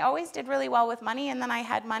then I always did really well with money, and then I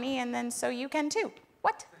had money, and then so you can too.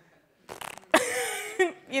 What?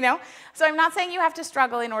 So I'm not saying you have to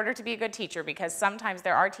struggle in order to be a good teacher, because sometimes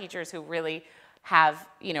there are teachers who really have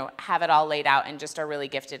it all laid out and just are really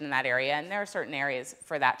gifted in that area, and there are certain areas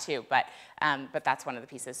for that too, but that's one of the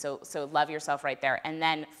pieces. So love yourself right there, and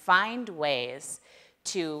then find ways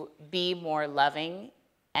to be more loving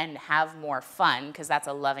and have more fun, because that's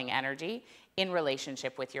a loving energy in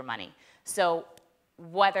relationship with your money. So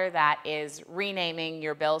whether that is renaming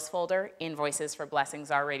your bills folder, invoices for blessings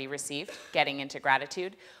already received, getting into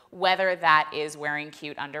gratitude, whether that is wearing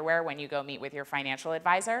cute underwear when you go meet with your financial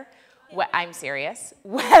advisor, I'm serious.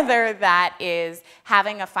 Whether that is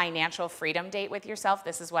having a financial freedom date with yourself,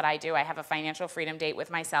 this is what I do. I have a financial freedom date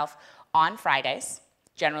with myself on Fridays,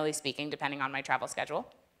 generally speaking, depending on my travel schedule.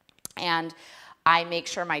 And I make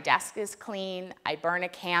sure my desk is clean. I burn a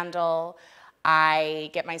candle. I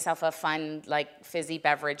get myself a fun, like, fizzy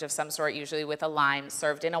beverage of some sort, usually with a lime,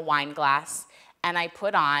 served in a wine glass. And I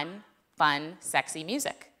put on fun, sexy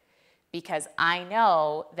music, because I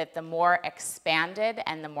know that the more expanded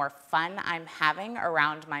and the more fun I'm having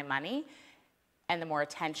around my money and the more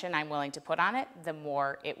attention I'm willing to put on it, the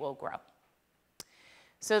more it will grow.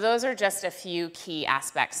 So those are just a few key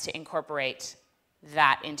aspects to incorporate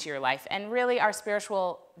that into your life. And really, our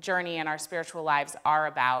spiritual journey and our spiritual lives are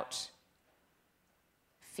about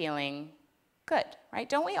feeling good, right?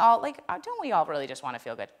 Don't we all really just want to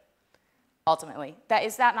feel good? Ultimately,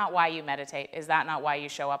 is that not why you meditate? Is that not why you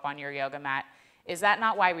show up on your yoga mat? Is that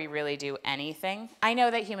not why we really do anything? I know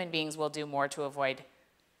that human beings will do more to avoid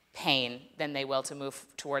pain than they will to move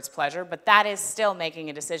towards pleasure, but that is still making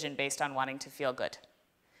a decision based on wanting to feel good.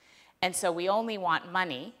 And so we only want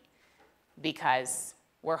money because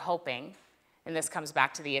we're hoping, and this comes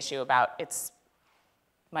back to the issue about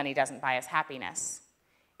money doesn't buy us happiness.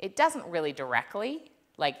 It doesn't really directly,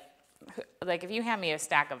 like if you hand me a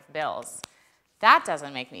stack of bills, that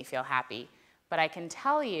doesn't make me feel happy. But I can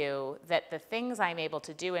tell you that the things I'm able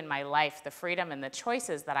to do in my life, the freedom and the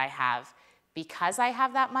choices that I have, because I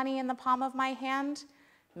have that money in the palm of my hand,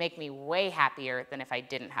 make me way happier than if I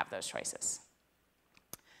didn't have those choices.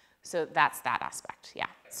 So that's that aspect, yeah.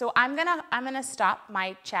 So I'm gonna stop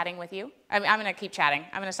my chatting with you. I'm gonna keep chatting.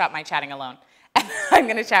 I'm gonna stop my chatting alone. And I'm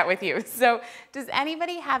going to chat with you. So does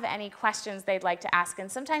anybody have any questions they'd like to ask? And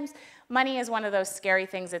sometimes money is one of those scary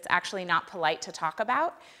things that's actually not polite to talk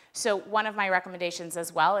about. So one of my recommendations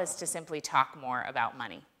as well is to simply talk more about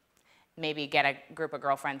money. Maybe get a group of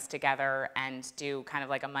girlfriends together and do kind of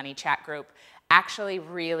like a money chat group. Actually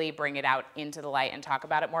really bring it out into the light and talk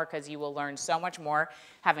about it more, because you will learn so much more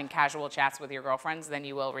having casual chats with your girlfriends than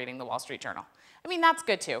you will reading the Wall Street Journal. I mean, that's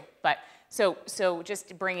good too, but so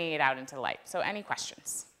just bringing it out into the light. So any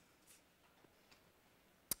questions?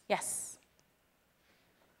 Yes.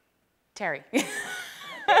 Terry.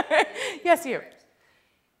 Yes, you.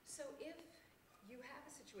 So if you have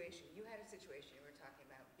a situation, you were talking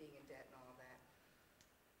about being in debt and all of that.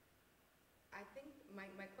 I think my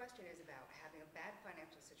question is about having a bad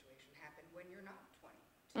financial situation happen when you're not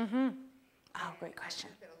 20. Mm-hmm. Oh, great question.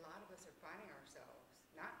 I think that a lot of us are finding ourselves,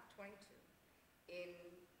 not 22, in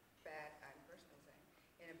bad, I'm personally saying,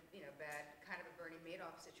 in a bad, kind of a Bernie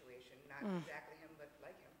Madoff situation, not exactly him, but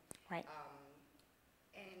like him. Right.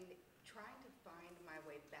 And trying to find my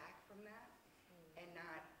way back from that and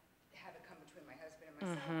not have it come between my husband and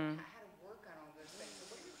myself. I had to work on all those things. So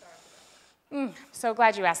what are your thoughts about that? So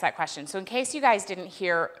glad you asked that question. So in case you guys didn't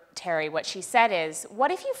hear Terry, what she said is,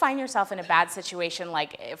 what if you find yourself in a bad situation,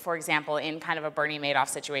 like, for example, in kind of a Bernie Madoff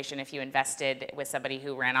situation, if you invested with somebody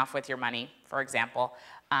who ran off with your money, for example,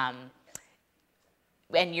 and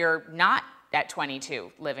you're not at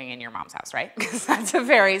 22 living in your mom's house, right? Because that's a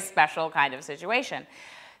very special kind of situation.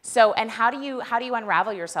 So, and how do you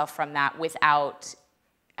unravel yourself from that without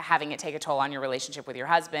having it take a toll on your relationship with your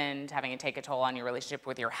husband, having it take a toll on your relationship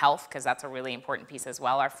with your health, because that's a really important piece as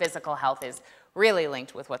well. Our physical health is really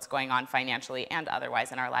linked with what's going on financially and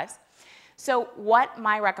otherwise in our lives. So what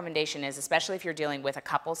my recommendation is, especially if you're dealing with a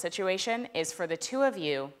couple situation, is for the two of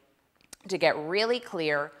you to get really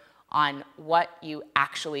clear on what you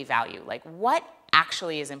actually value. Like, what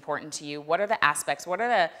actually is important to you? What are the aspects? What are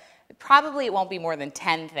the, probably it won't be more than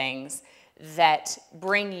 10 things that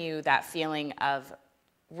bring you that feeling of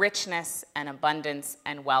richness and abundance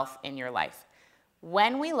and wealth in your life.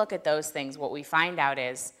 When we look at those things, what we find out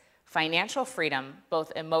is financial freedom,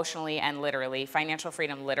 both emotionally and literally. Financial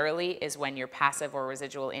freedom literally is when your passive or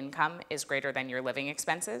residual income is greater than your living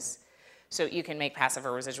expenses. So you can make passive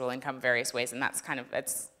or residual income various ways, and that's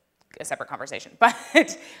a separate conversation.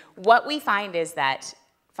 But what we find is that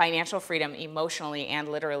financial freedom emotionally and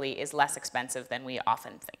literally is less expensive than we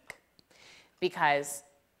often think, because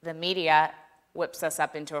the media whips us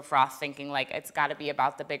up into a froth thinking like it's got to be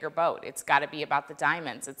about the bigger boat, it's got to be about the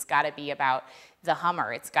diamonds, it's got to be about the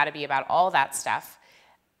Hummer, it's got to be about all that stuff.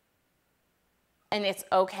 And it's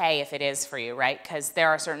okay if it is for you, right? Because there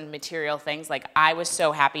are certain material things, like I was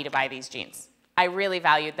so happy to buy these jeans. I really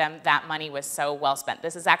valued them. That money was so well spent.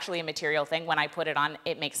 This is actually a material thing. When I put it on,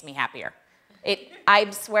 it makes me happier. I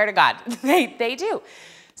swear to God, they do.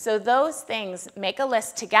 So those things, make a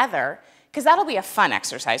list together, because that'll be a fun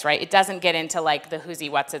exercise, right? It doesn't get into like the who's-y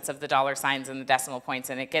what's-its of the dollar signs and the decimal points,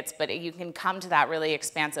 and but you can come to that really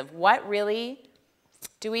expansive. What really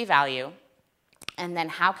do we value? And then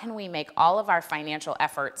how can we make all of our financial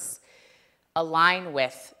efforts align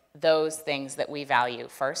with those things that we value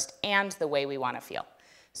first and the way we want to feel?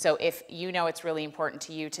 So if you know it's really important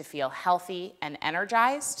to you to feel healthy and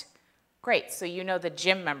energized, great. So you know the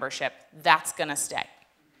gym membership, that's going to stay.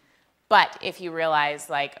 But if you realize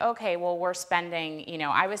like, okay, well, we're spending,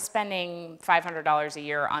 I was spending $500 a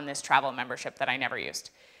year on this travel membership that I never used.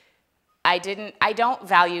 I don't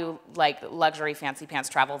value like luxury fancy pants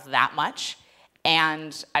travel that much,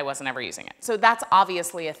 and I wasn't ever using it. So that's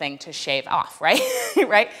obviously a thing to shave off, right?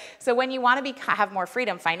 Right? So when you want to have more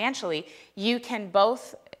freedom financially, you can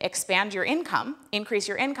both expand your income, increase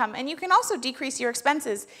your income, and you can also decrease your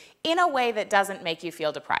expenses in a way that doesn't make you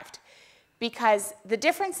feel deprived. Because the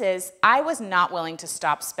difference is, I was not willing to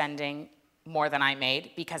stop spending more than I made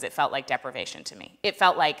because it felt like deprivation to me. It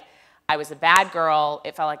felt like I was a bad girl.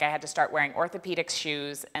 It felt like I had to start wearing orthopedic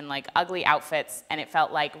shoes and like ugly outfits. And it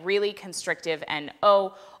felt like really constrictive and,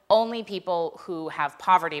 oh, only people who have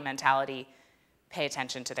poverty mentality pay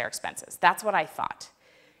attention to their expenses. That's what I thought.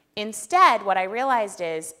 Instead, what I realized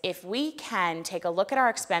is if we can take a look at our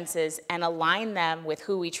expenses and align them with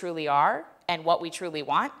who we truly are and what we truly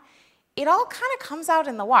want, it all kind of comes out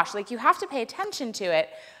in the wash. Like, you have to pay attention to it,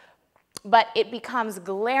 but it becomes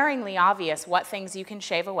glaringly obvious what things you can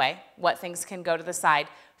shave away, what things can go to the side,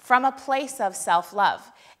 from a place of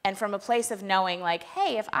self-love and from a place of knowing like,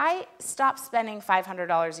 hey, if I stop spending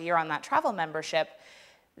 $500 a year on that travel membership,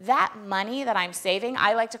 that money that I'm saving,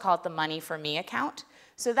 I like to call it the money for me account.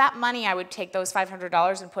 So that money, I would take those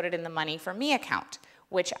 $500 and put it in the money for me account,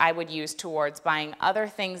 which I would use towards buying other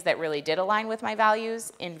things that really did align with my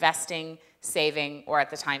values, investing, saving, or at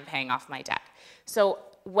the time paying off my debt. So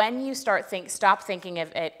when you stop thinking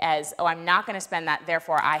of it as, oh, I'm not going to spend that,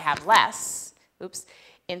 therefore I have less, oops.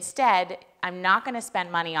 Instead, I'm not going to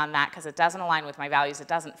spend money on that because it doesn't align with my values, it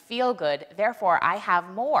doesn't feel good, therefore I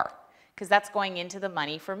have more, because that's going into the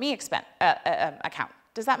money for me account.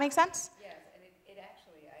 Does that make sense? Yes, and it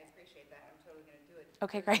actually, I appreciate that. I'm totally going to do it.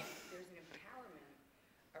 Okay, great. There's an empowerment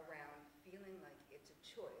around feeling like it's a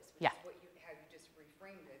choice, which Yeah. is how you just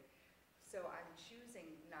reframed it. So I'm choosing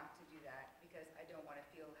not to do that because I don't want to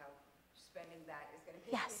feel how spending that is going to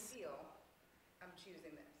make Yes. me feel. I'm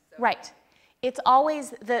choosing this. So Right. It's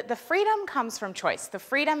always, the freedom comes from choice. The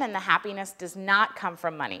freedom and the happiness does not come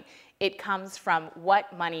from money. It comes from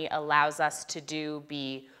what money allows us to do,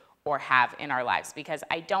 be, or have in our lives. Because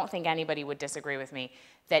I don't think anybody would disagree with me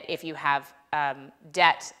that if you have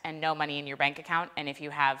debt and no money in your bank account, and if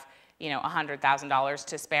you have $100,000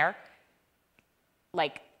 to spare,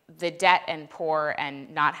 like the debt and poor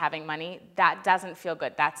and not having money, that doesn't feel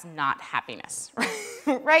good. That's not happiness,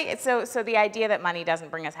 right? So the idea that money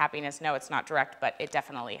doesn't bring us happiness, no, it's not direct, but it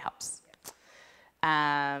definitely helps.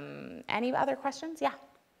 Any other questions? Yeah.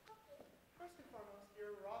 First and foremost,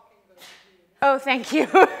 you're rocking the routine. Oh, thank you.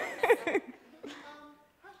 Question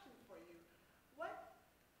for you. What,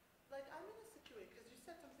 like, I'm in a situation, because you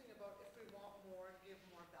said something about if we want more, give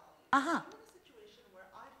more value. Uh-huh. I'm in a situation where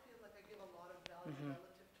I feel like I give a lot of value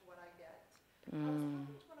relative to what I get. I was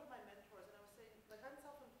talking to one of my mentors, and I was saying, like, I'm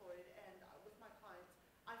self-employed, and with my clients,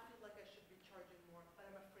 I feel like I should be charging more, but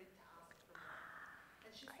I'm afraid to ask for more.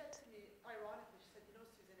 And she said to me, ironically, she said, you know,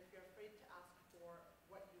 Susan, if you're afraid to ask for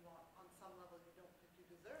what you want, on some level, you don't think you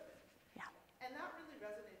deserve it. Yeah. And that really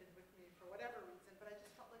resonated with me for whatever reason, but I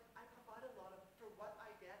just felt like I provide a lot of, for what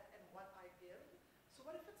I get and what I give. So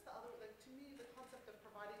what if it's the other, like, to me, the concept of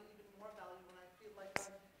providing even more value when I feel like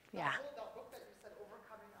I'm, Yeah. that book that you said,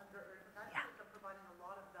 Overcoming Under-Earning, I feel like I'm providing a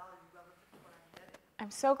lot of value relative to what I'm getting.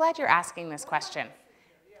 I'm so glad you're asking this question.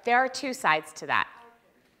 There are two sides to that.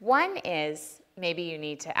 One is maybe you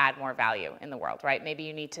need to add more value in the world, right? Maybe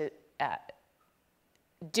you need to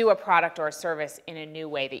do a product or a service in a new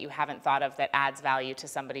way that you haven't thought of that adds value to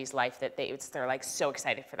somebody's life that they're like so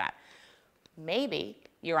excited for that. Maybe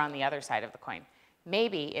you're on the other side of the coin.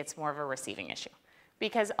 Maybe it's more of a receiving issue.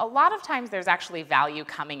 Because a lot of times there's actually value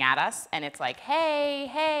coming at us, and it's like, hey,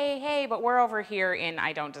 hey, hey, but we're over here in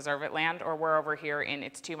I don't deserve it land, or we're over here in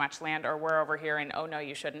it's too much land, or we're over here in oh no,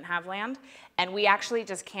 you shouldn't have land. And we actually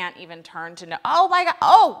just can't even turn to know, oh my God,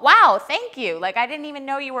 oh wow, thank you. Like I didn't even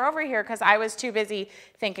know you were over here because I was too busy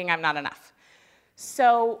thinking I'm not enough.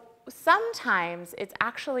 So sometimes it's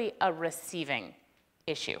actually a receiving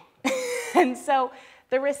issue. And so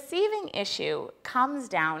the receiving issue comes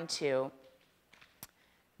down to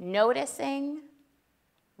noticing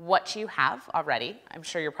what you have already. I'm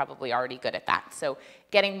sure you're probably already good at that. So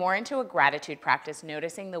getting more into a gratitude practice,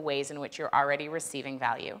 noticing the ways in which you're already receiving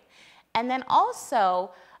value. And then also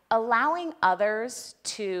allowing others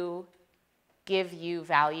to give you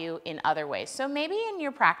value in other ways. So maybe in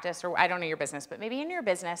your practice, or I don't know your business, but maybe in your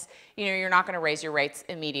business, you know, you're not going to raise your rates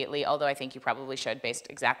immediately, although I think you probably should based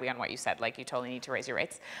exactly on what you said, like you totally need to raise your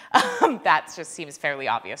rates. That just seems fairly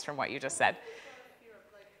obvious from what you just said.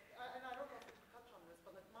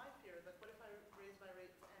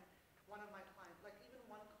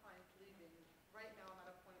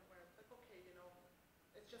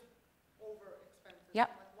 Yep.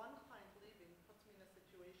 Like one client leaving puts me in a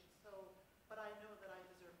situation, but I know that I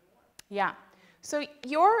deserve more. Yeah. So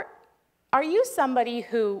are you somebody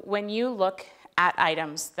who, when you look at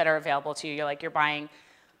items that are available to you, you're buying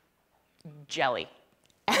jelly,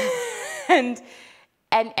 and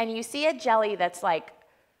you see a jelly that's like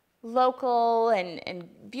local and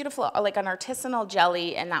beautiful, like an artisanal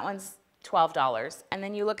jelly, and that one's $12, and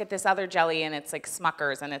then you look at this other jelly and it's like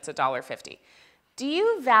Smucker's and it's $1.50. Do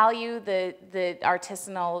you value the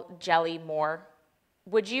artisanal jelly more?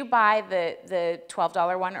 Would you buy the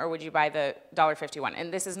 $12 one, or would you buy the $1.50 one?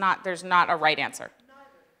 And this is not, there's not a right answer.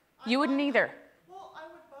 Neither. You wouldn't either. Well, I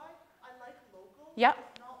would buy, I like local. Yep.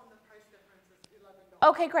 But not when the price difference is $11.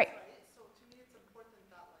 Okay, great. Right? So to me it's important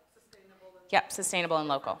that like sustainable and Yep, sustainable and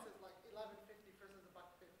local. is like $11.50 versus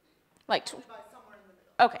 $1.50. Like, Buy somewhere in the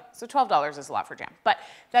middle. okay, so $12 is a lot for jam. But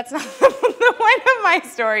that's not the point of my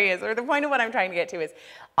story is, or the point of what I'm trying to get to is,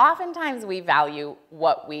 oftentimes we value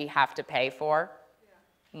what we have to pay for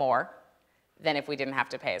more than if we didn't have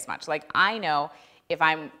to pay as much. Like I know if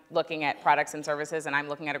I'm looking at products and services and I'm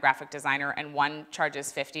looking at a graphic designer and one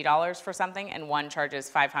charges $50 for something and one charges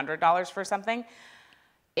 $500 for something,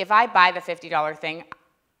 if I buy the $50 thing,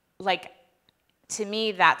 like to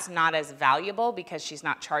me that's not as valuable because she's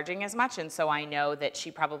not charging as much, and so I know that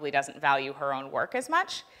she probably doesn't value her own work as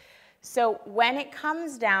much. So when it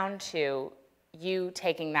comes down to you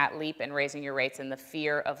taking that leap and raising your rates and the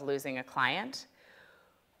fear of losing a client,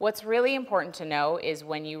 what's really important to know is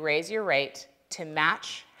when you raise your rate to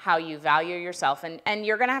match how you value yourself, and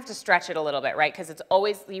you're gonna have to stretch it a little bit, right? Because it's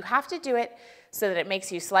always, you have to do it so that it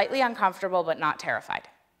makes you slightly uncomfortable but not terrified.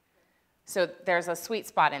 So there's a sweet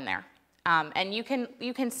spot in there. And you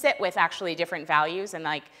can sit with actually different values and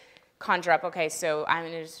like conjure up, okay, so I'm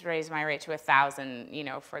gonna just raise my rate to 1,000, you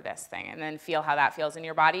know, for this thing, and then feel how that feels in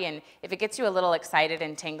your body. And if it gets you a little excited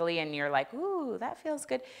and tingly and you're like, ooh, that feels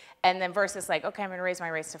good. And then versus like, okay, I'm gonna raise my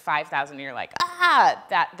rates to 5,000, and you're like,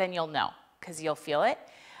 then you'll know, because you'll feel it.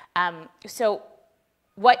 So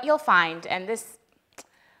what you'll find, and this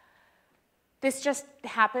just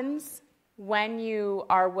happens when you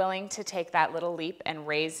are willing to take that little leap and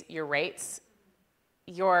raise your rates,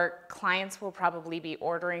 your clients will probably be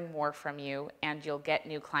ordering more from you, and you'll get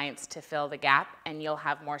new clients to fill the gap, and you'll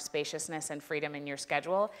have more spaciousness and freedom in your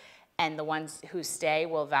schedule, and the ones who stay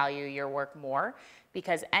will value your work more,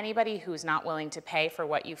 because anybody who's not willing to pay for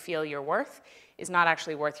what you feel you're worth is not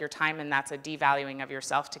actually worth your time, and that's a devaluing of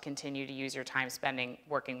yourself to continue to use your time spending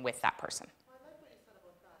working with that person. Well, I like what you said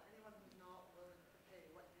about that. Anyone who's not willing to pay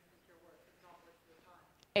what you think you're worth is not worth your time.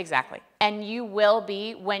 Exactly. And you will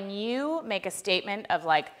be, when you make a statement of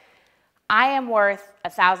like, I am worth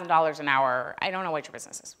 $1,000 an hour, I don't know what your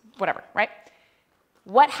business is, whatever, right?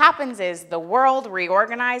 What happens is the world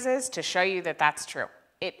reorganizes to show you that that's true.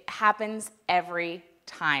 It happens every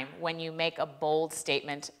time when you make a bold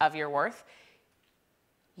statement of your worth.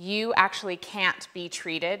 You actually can't be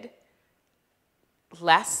treated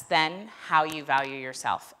less than how you value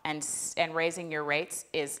yourself. And raising your rates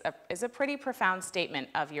is a pretty profound statement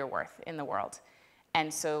of your worth in the world.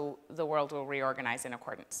 And so the world will reorganize in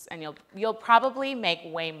accordance. And you'll probably make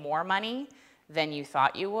way more money than you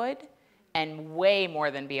thought you would, and way more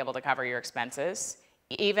than be able to cover your expenses,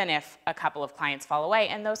 even if a couple of clients fall away.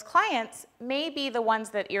 And those clients may be the ones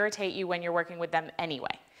that irritate you when you're working with them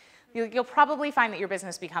anyway. You'll probably find that your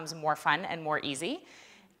business becomes more fun and more easy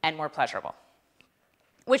and more pleasurable,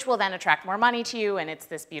 which will then attract more money to you, and it's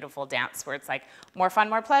this beautiful dance where it's like more fun,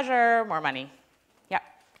 more pleasure, more money. Yep.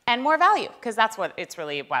 And more value, because that's what it's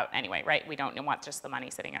really about anyway, right? We don't want just the money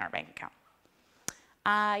sitting in our bank account.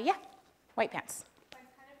 Yeah, white pants. Kind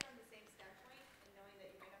of from the same standpoint, and knowing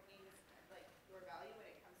that you might not gain like your value when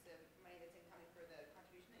it comes to money that's incoming for the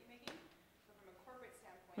contribution that you're making. But from a corporate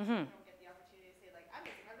standpoint, you don't get the opportunity to say like, I'm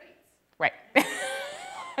raising my rates. Right.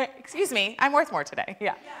 Excuse me, I'm worth more today.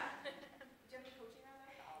 Yeah.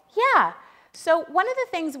 Yeah. So one of the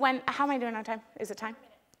things how am I doing on time? Is it time?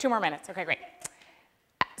 2 more minutes. Okay, great.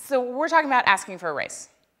 So we're talking about asking for a raise.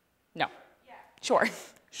 No. Yeah. Sure.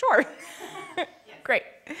 Sure. Great.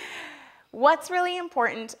 What's really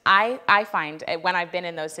important, I find, when I've been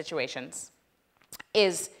in those situations,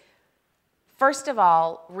 is first of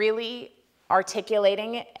all, really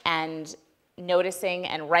articulating and noticing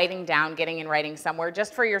and writing down, getting in writing somewhere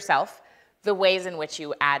just for yourself, the ways in which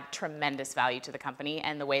you add tremendous value to the company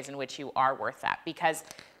and the ways in which you are worth that. Because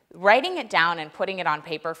writing it down and putting it on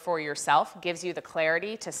paper for yourself gives you the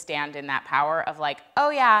clarity to stand in that power of like, oh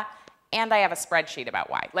yeah, and I have a spreadsheet about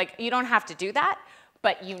why. Like, you don't have to do that,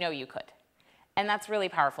 but you know you could. And that's really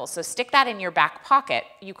powerful. So stick that in your back pocket.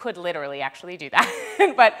 You could literally actually do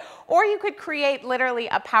that. Or you could create literally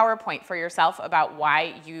a PowerPoint for yourself about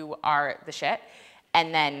why you are the shit,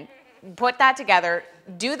 and then put that together,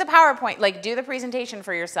 do the PowerPoint, like do the presentation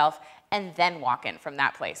for yourself, and then walk in from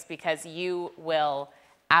that place, because you will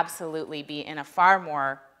absolutely be in a far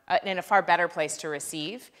better place to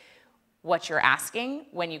receive what you're asking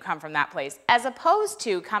when you come from that place, as opposed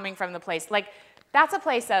to coming from the place, like that's a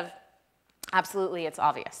place of, absolutely, it's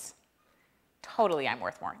obvious. Totally, I'm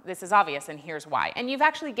worth more. This is obvious, and here's why. And you've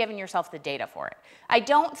actually given yourself the data for it. I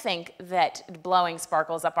don't think that blowing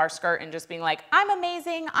sparkles up our skirt and just being like, I'm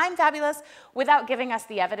amazing, I'm fabulous, without giving us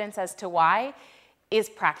the evidence as to why, is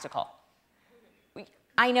practical.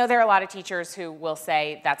 I know there are a lot of teachers who will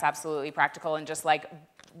say that's absolutely practical and just like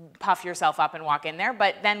puff yourself up and walk in there,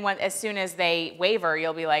 but then as soon as they waver,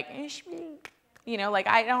 you'll be like, you know, like,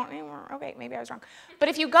 okay, maybe I was wrong. But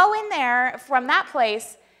if you go in there from that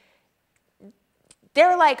place,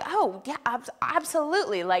 they're like, oh, yeah,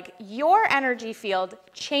 absolutely. Like, your energy field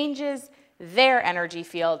changes their energy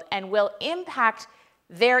field and will impact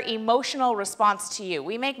their emotional response to you.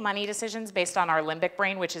 We make money decisions based on our limbic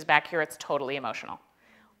brain, which is back here. It's totally emotional,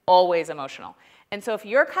 always emotional. And so if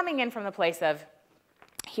you're coming in from the place of,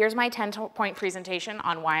 here's my 10-point presentation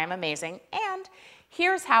on why I'm amazing, and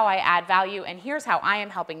here's how I add value, and here's how I am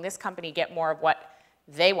helping this company get more of what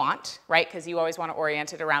they want, right? Because you always want to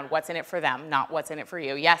orient it around what's in it for them, not what's in it for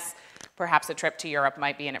you. Yes, perhaps a trip to Europe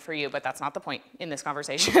might be in it for you, but that's not the point in this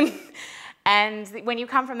conversation. And when you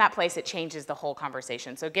come from that place, it changes the whole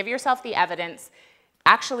conversation. So give yourself the evidence,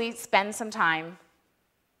 actually spend some time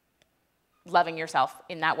loving yourself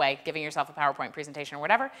in that way, giving yourself a PowerPoint presentation or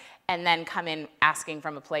whatever, and then come in asking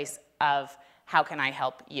from a place of, how can I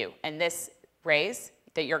help you? And this raise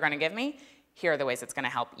that you're going to give me, here are the ways it's going to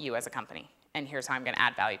help you as a company. And here's how I'm going to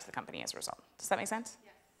add value to the company as a result. Does that make sense?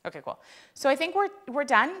 Yes. Okay, cool. So I think we're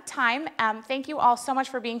done. Time. Thank you all so much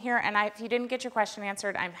for being here. And if you didn't get your question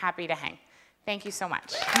answered, I'm happy to hang. Thank you so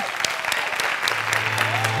much.